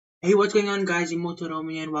Hey, what's going on guys, Immortal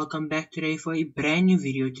Romeo and welcome back today for a brand new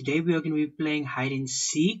video. Today we are going to be playing hide and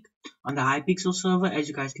seek on the Hypixel server. As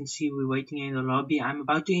you guys can see, we're waiting in the lobby. I'm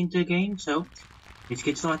about to enter a game, so let's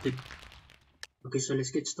get started. Okay, so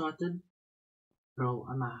let's get started. Bro,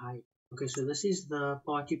 I'm a hide. Okay, so this is the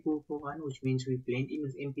party pool for one, which means we blend in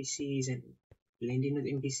with NPCs and blend in with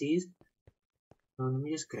NPCs. So let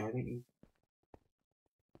me just grab it and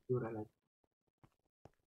see what I like.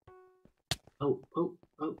 Oh.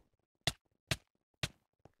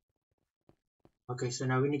 Okay, so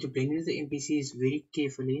now we need to blend in with the NPCs very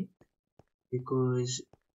carefully because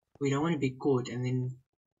we don't want to be caught, and then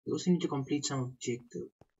we also need to complete some objective.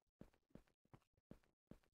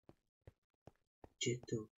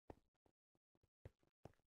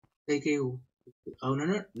 Okay. Oh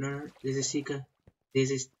no, there's a seeker.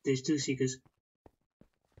 There's two seekers.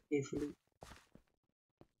 Carefully.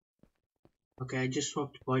 Okay, I just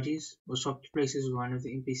swapped bodies or swapped places with one of the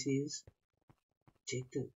NPCs.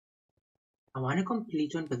 Objective. I want to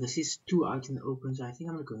complete one, but this is too out in the open, so I think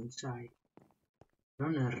I'm gonna go inside. I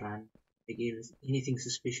don't wanna run against anything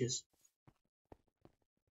suspicious.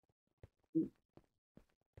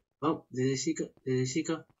 Oh, there's a seeker. There's a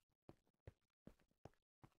seeker.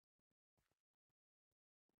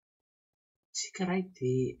 Seeker right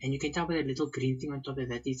there, and you can tell by the little green thing on top of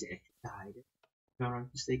that is actually the hider. If I'm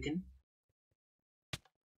not mistaken.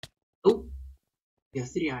 Oh, there are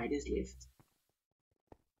three hiders left.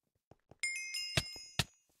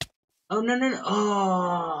 Oh no.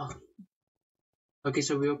 Oh. Okay,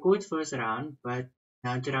 so we were caught first round, but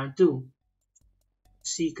now to round two.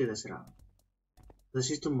 Seeker this round.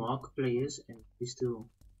 This is to mark players and this to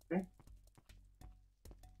okay.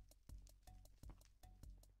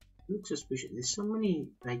 Looks suspicious. There's so many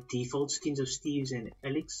like default skins of Steve's and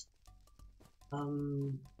Alex. I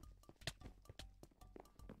don't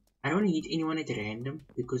want to hit anyone at random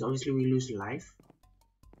because obviously we lose life.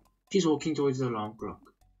 She's walking towards the alarm clock.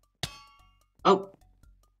 Oh!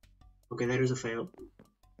 Okay, that was a fail.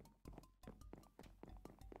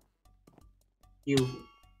 You.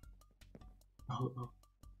 Oh.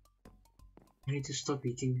 I need to stop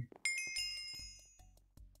hitting.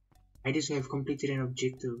 I just have completed an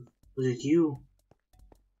objective. Was it you?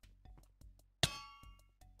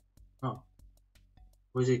 Oh.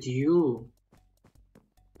 Was it you?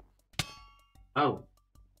 Oh.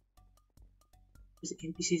 These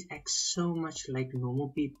NPCs act so much like normal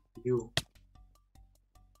people. You.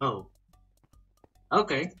 Oh.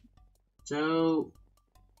 Okay. So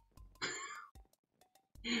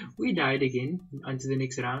we died again. On to the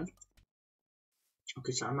next round.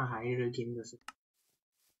 Okay, so I'm a higher again.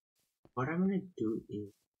 What I'm gonna do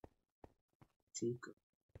is seek.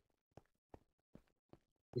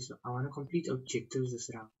 Okay, so I wanna complete objectives this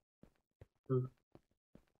round. So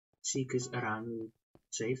seekers around me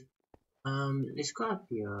safe. Let's go up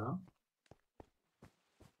here.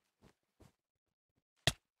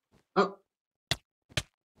 Oh.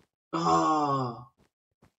 Oh.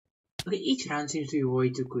 Okay, each round seems to be way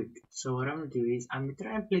too quick. So what I'm gonna do is I'm gonna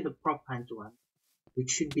try and play the prop hunt one,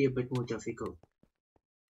 which should be a bit more difficult.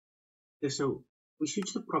 Okay, so we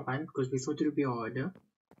switched to prop hunt because we thought it would be harder.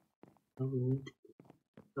 So we need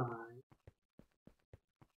to hide.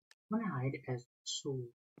 I'm gonna hide as soul.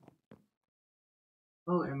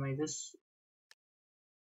 Oh, am I this?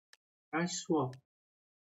 I swap.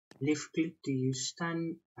 Left click to use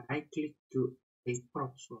stun, right click to a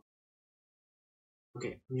prop swap.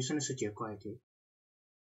 Okay, I'm just gonna sit here quietly.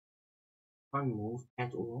 Can't move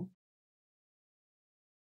at all.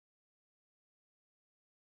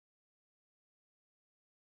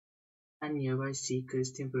 And nearby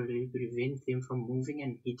seekers temporarily prevent them from moving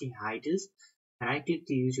and hitting hiders. Right click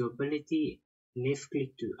to use your ability, left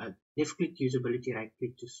click to use ability, right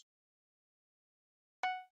click to.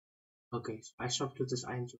 Okay, so I swapped with this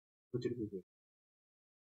iron, so put it with it.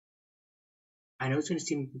 I know it's gonna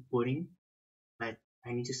seem boring, but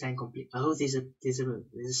I need to stand complete. Oh, there's a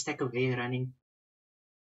stack of hair running.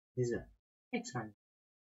 There's a X running.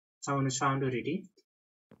 Someone is found already.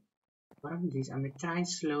 What I'm gonna do is I'm gonna try and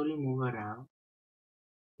slowly move around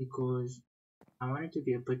because I want it to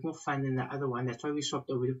be a bit more fun than the other one. That's why we swapped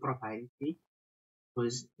over to prop hide and seek,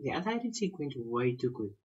 because the other hide and seek went way too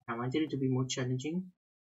quick. I wanted it to be more challenging.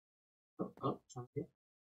 Oh, something.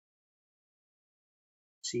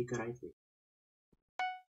 Seeker right there.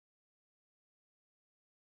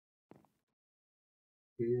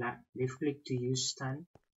 Left click to use stun.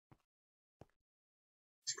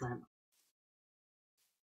 Let's climb up.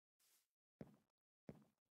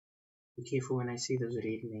 Be careful when I see those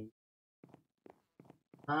red names.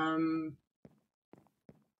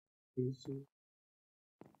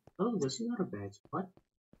 Oh, this is not a bad spot.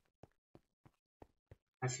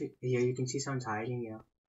 I feel, yeah, you can see someone's hiding here.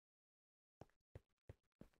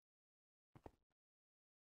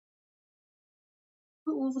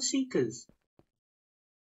 Oh, all the seekers.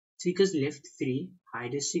 Seekers left 3,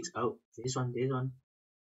 hiders 6. Oh, there's one, there's one.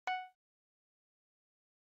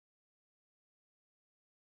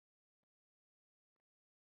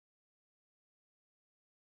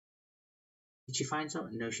 Did she find some?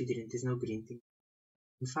 No, she didn't. There's no green thing.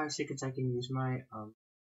 In 5 seconds, I can use my, oh,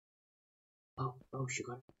 she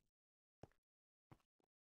got it.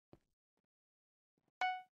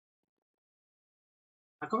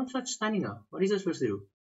 I can't start stunning her. What is I supposed to do?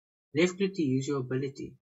 Left click to use your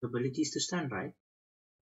ability. The ability is to stun, right?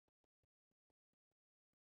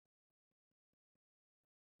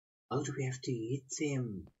 How do we have to hit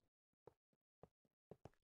them?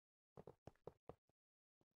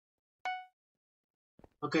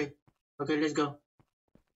 Okay, okay, let's go.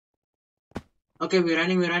 Okay, we're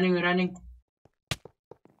running.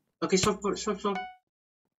 Okay, stop.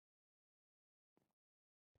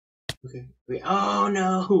 Okay, wait. Oh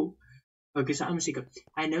no! Okay, so I'm a seeker.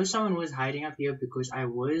 I know someone was hiding up here because I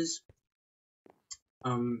was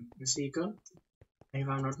a seeker. And if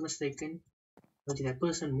I'm not mistaken, how did that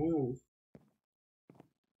person move?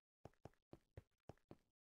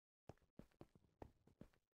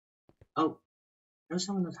 Oh, I know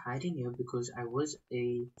someone was hiding here because I was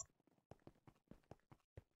a.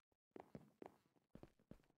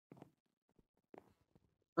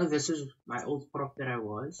 Oh, this is my old prop that I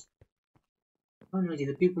was. Oh no, did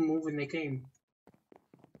the people move when they came?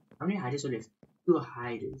 How many hiders are left? 2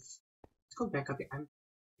 hiders. Let's go back up here. I'm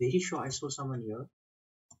very sure I saw someone here.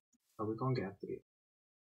 Oh, we can't get up there.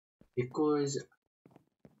 Because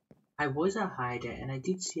I was a hider and I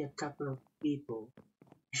did see a couple of people.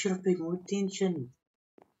 I should have paid more attention.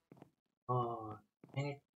 Oh, dang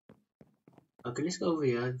it. Okay, let's go over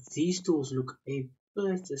here. These tools look a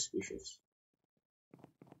bit suspicious.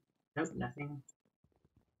 Nope, nothing.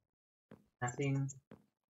 Nothing.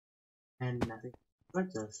 And nothing.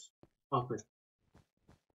 What does? Pop it.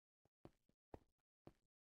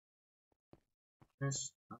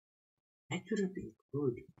 That would be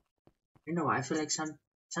good. You know, I feel like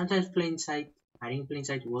sometimes plain sight, hiding plain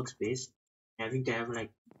sight works best. Having to have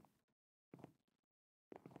like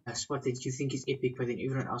a spot that you think is epic, but then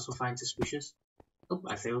everyone also finds suspicious. Oh,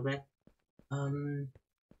 I failed that.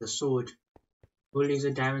 The sword. Who leaves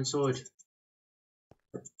a diamond sword?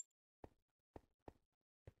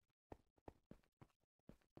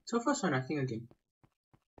 So far, so nothing again.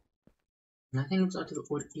 Nothing looks out of the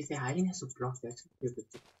order. If they're hiding as a block, that's a bit.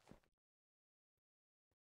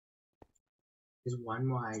 There's one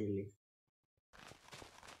more hider left.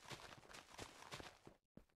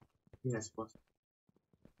 Yeah, that's possible.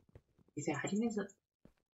 If they're hiding as a.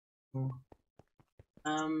 Oh.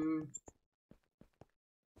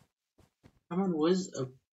 Someone was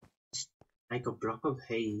like a block of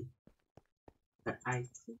hay. But I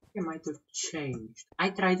think they might have changed. I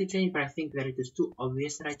tried to change, but I think that it was too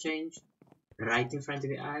obvious that I changed right in front of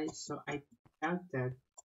the eyes, so I doubt that.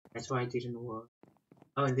 That's why it didn't work.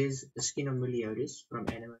 Oh, and there's the skin of Meliodas from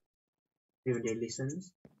Anime 7 Deadly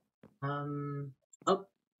Sins. Oh,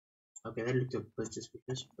 okay, that looked a bit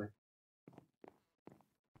suspicious, but I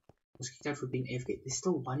was kicked out for being AFK. There's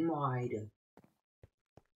still one more hider.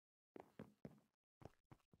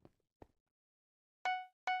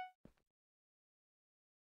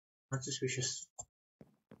 Not suspicious.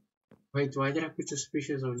 Wait, why did I put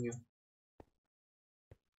suspicious on you?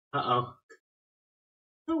 Uh-oh.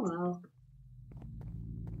 Oh well.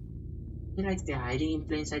 They're like they're hiding in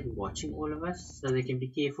plain sight watching all of us, so they can be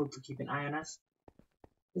careful to keep an eye on us.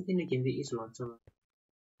 But then again, there is lots of.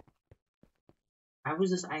 I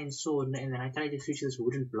was this iron sword, and then I tried to switch this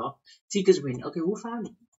wooden block. Seekers win. Okay, who found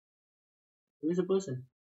it? Who is the person?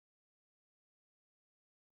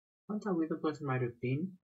 I don't know who the person might have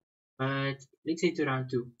been, but let's say to round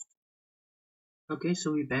 2. Okay,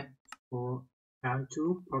 so we're back for round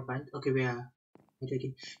 2. Propant. Okay, we are.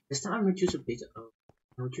 Again. This time I'm gonna choose a better. Oh,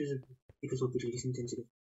 I'm gonna choose a because will be really sensitive. I'm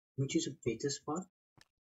gonna choose a better spot,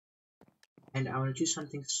 and I wanna choose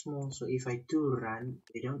something small. So if I do run,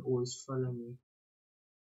 they don't always follow me.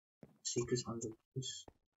 Seekers on the loose.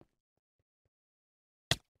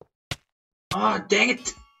 Oh, dang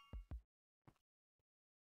it!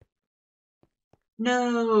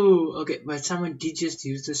 No! Okay, but someone did just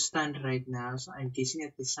use the stun right now, so I'm guessing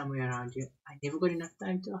that there's somewhere around here. I never got enough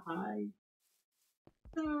time to hide.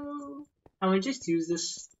 No! Someone just use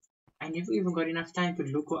this. I never even got enough time to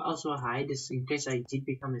look or also hide this in case I did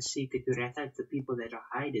become a seeker to rat out the people that are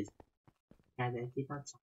hiders. Yeah, that did not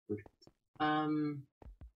sound good.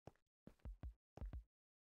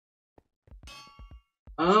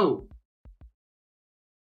 Oh!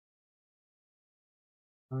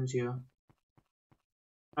 Someone's here.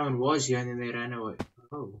 Someone was here and then they ran away.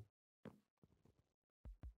 Oh.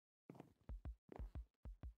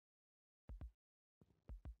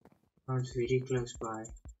 Someone's very close by.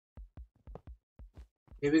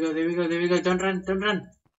 There we go, there we go, there we go. Don't run, don't run.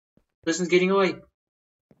 Person's getting away.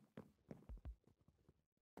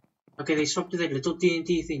 Okay, they swapped to that little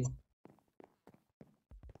TNT thing.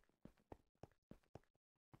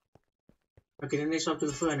 Okay, then they swapped to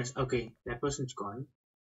the furnace. Okay, that person's gone.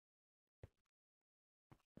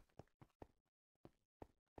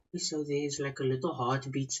 So there's like a little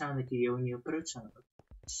heartbeat sound that you hear when you approach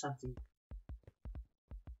something.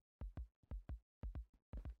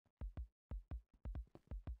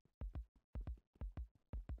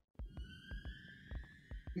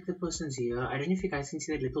 I think the person's here. I don't know if you guys can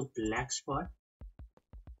see that little black spot.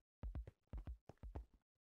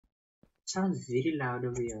 It sounds very loud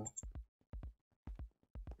over here.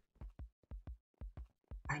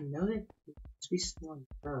 I know that there must be someone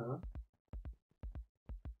there.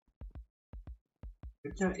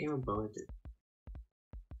 Let's try to aim a bow at it.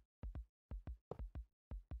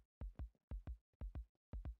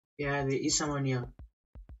 Yeah, there is someone here.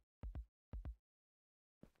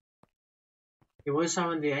 There was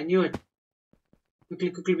someone there. I knew it. Quickly,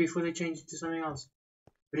 quickly, before they change it to something else.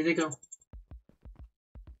 Where did they go?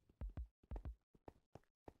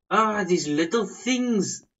 Ah, these little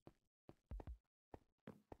things.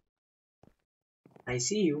 I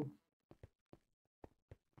see you.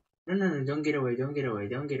 No, no, no, don't get away, don't get away,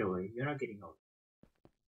 don't get away. You're not getting away.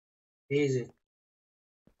 There's it.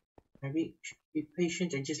 Maybe be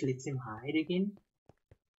patient and just let them hide again.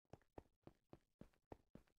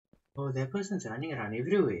 Oh, that person's running around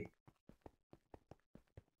everywhere.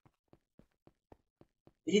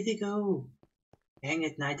 Where did they go? Dang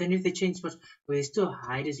it, I don't know if they changed spots. Well, there's still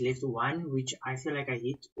hiders left. One, which I feel like I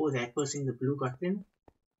hit. Oh, that person in the blue got them.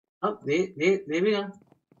 Oh, there we go.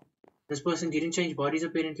 This person didn't change bodies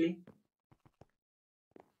apparently.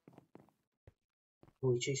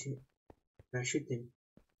 Oh, he's chasing. I shoot them.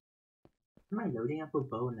 Am I loading up a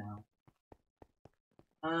bow now?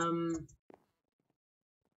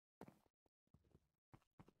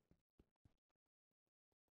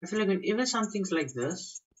 I feel like whenever something's like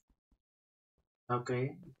this.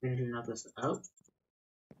 Okay, apparently not this. Oh.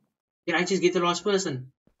 Did I just get the last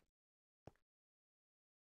person?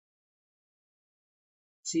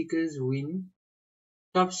 Seekers win.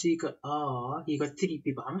 Top seeker. Oh, he got 3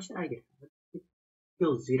 people. How much did I get?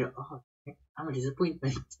 Kill 0. Oh, okay. I'm a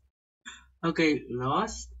disappointment. Okay,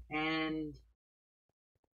 lost and.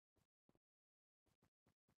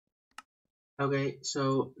 Okay,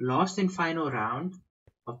 so last and final round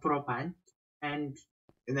of prop hunt, and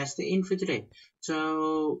that's the end for today.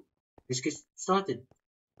 So let's get started.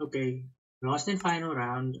 Okay, last and final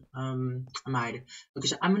round. I'm a hider. Okay,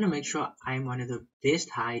 so I'm gonna make sure I'm one of the best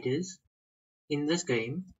hiders in this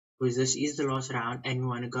game because this is the last round, and we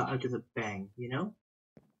want to go out with a bang, you know.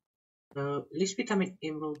 So let's become an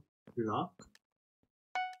emerald block.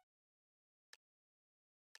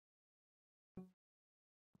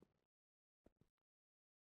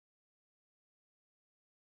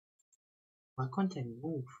 Why can't I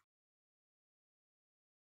move?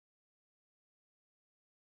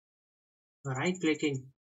 Right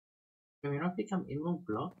clicking. Can we not become emerald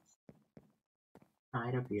blocks?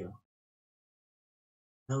 Hide up here.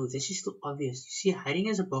 No, this is too obvious. You see, hiding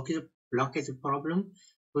as a block is a problem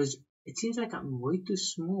because it seems like I'm way too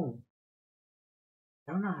small.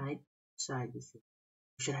 I don't know how to hide inside this thing.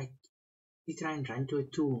 Should I try and run to a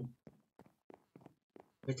tool?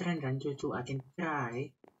 If I try and run to a tool, I can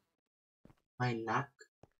try my luck.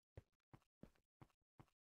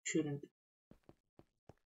 Shouldn't.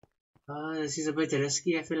 This is a bit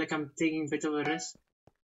risky. I feel like I'm taking a bit of a risk.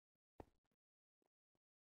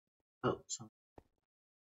 Oh, sorry.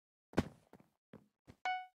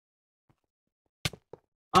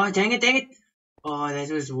 Oh, dang it, dang it! Oh, that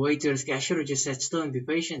was way too risky. I should have just sat still and be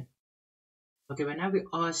patient. Okay, but now we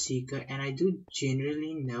are Seeker, and I do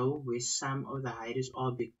generally know where some of the hiders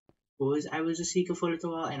are because I was a Seeker for a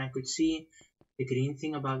little while and I could see the green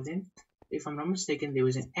thing above them. If I'm not mistaken, there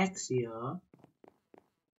was an X here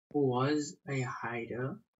who was a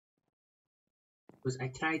hider because I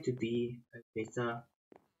tried to be a better.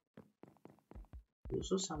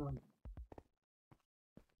 There's also someone.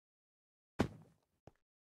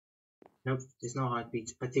 Nope, there's no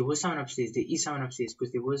heartbeats, but there was someone upstairs. There is someone upstairs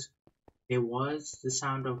because there was the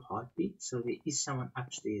sound of heartbeat, so there is someone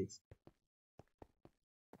upstairs.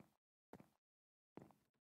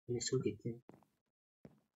 Let's go get them.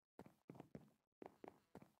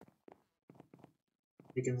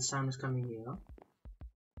 Again, the sound is coming here.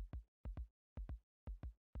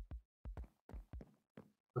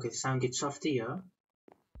 Okay, the sound gets softer here.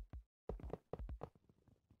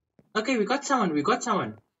 Okay, we got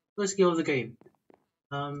someone. First kill of the game.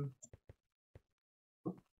 One's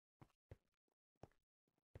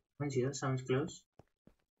here, sounds close.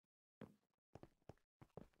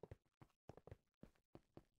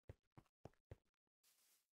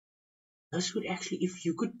 This would actually, if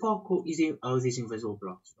you could parkour, there's invisible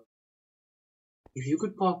blocks. If you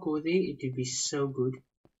could parkour there, it would be so good.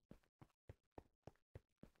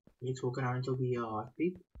 Let's walk around until we hear a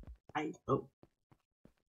heartbeat. I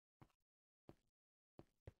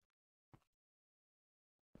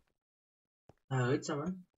heard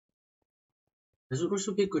someone. This would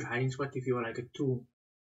also be a good hiding spot if you were like a 2.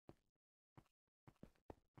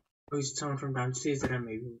 Or is it someone from downstairs that I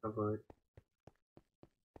maybe would have heard?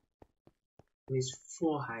 There's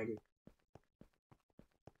 4 hiding.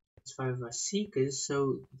 There's 5 of us seekers,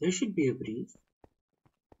 so there should be a breeze.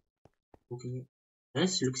 Okay.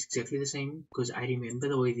 This looks exactly the same because I remember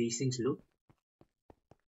the way these things look.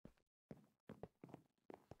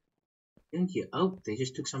 Thank you. Oh, they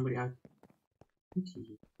just took somebody out. Thank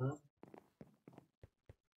you.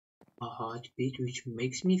 A heartbeat, which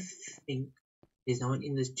makes me think there's no one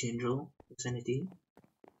in this general vicinity.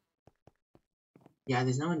 Yeah,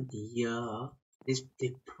 there's no one here. They're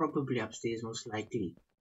probably upstairs, most likely.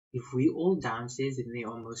 If we all downstairs, then they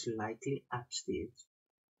are most likely upstairs.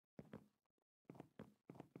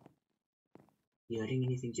 Hearing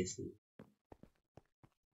anything just here?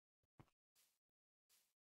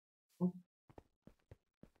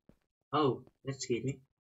 Oh, that scared me.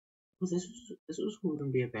 Oh, this also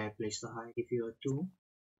wouldn't be a bad place to hide if you are 2.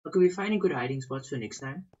 Okay, we're finding good hiding spots for next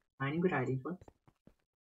time. Finding good hiding spots.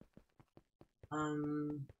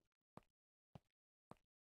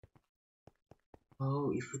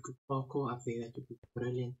 Oh, if we could parkour up there, that would be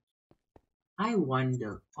brilliant. I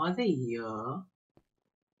wonder, are they here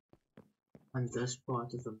on this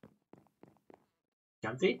part of the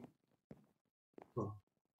jump there? Oh,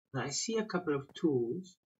 I see a couple of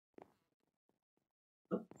tools.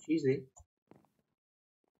 Oh, she's there.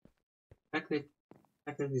 The fact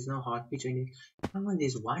that there's no heartbeat or anything. Come on,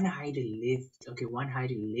 there's one hider left. Okay, one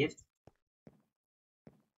hider left.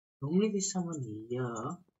 Normally there's someone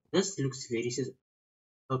here. This looks very sus.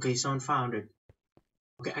 Okay, someone found it.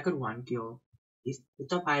 Okay, I got 1 kill. The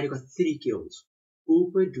top hider got 3 kills.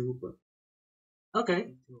 Super duper.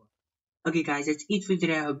 Okay. Okay guys, that's it for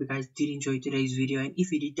today. I hope you guys did enjoy today's video, and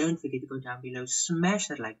if you did, don't forget to go down below, smash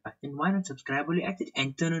that like button, why not subscribe while you're at it,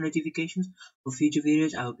 and turn on notifications for future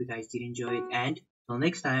videos. I hope you guys did enjoy it, and till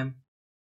next time.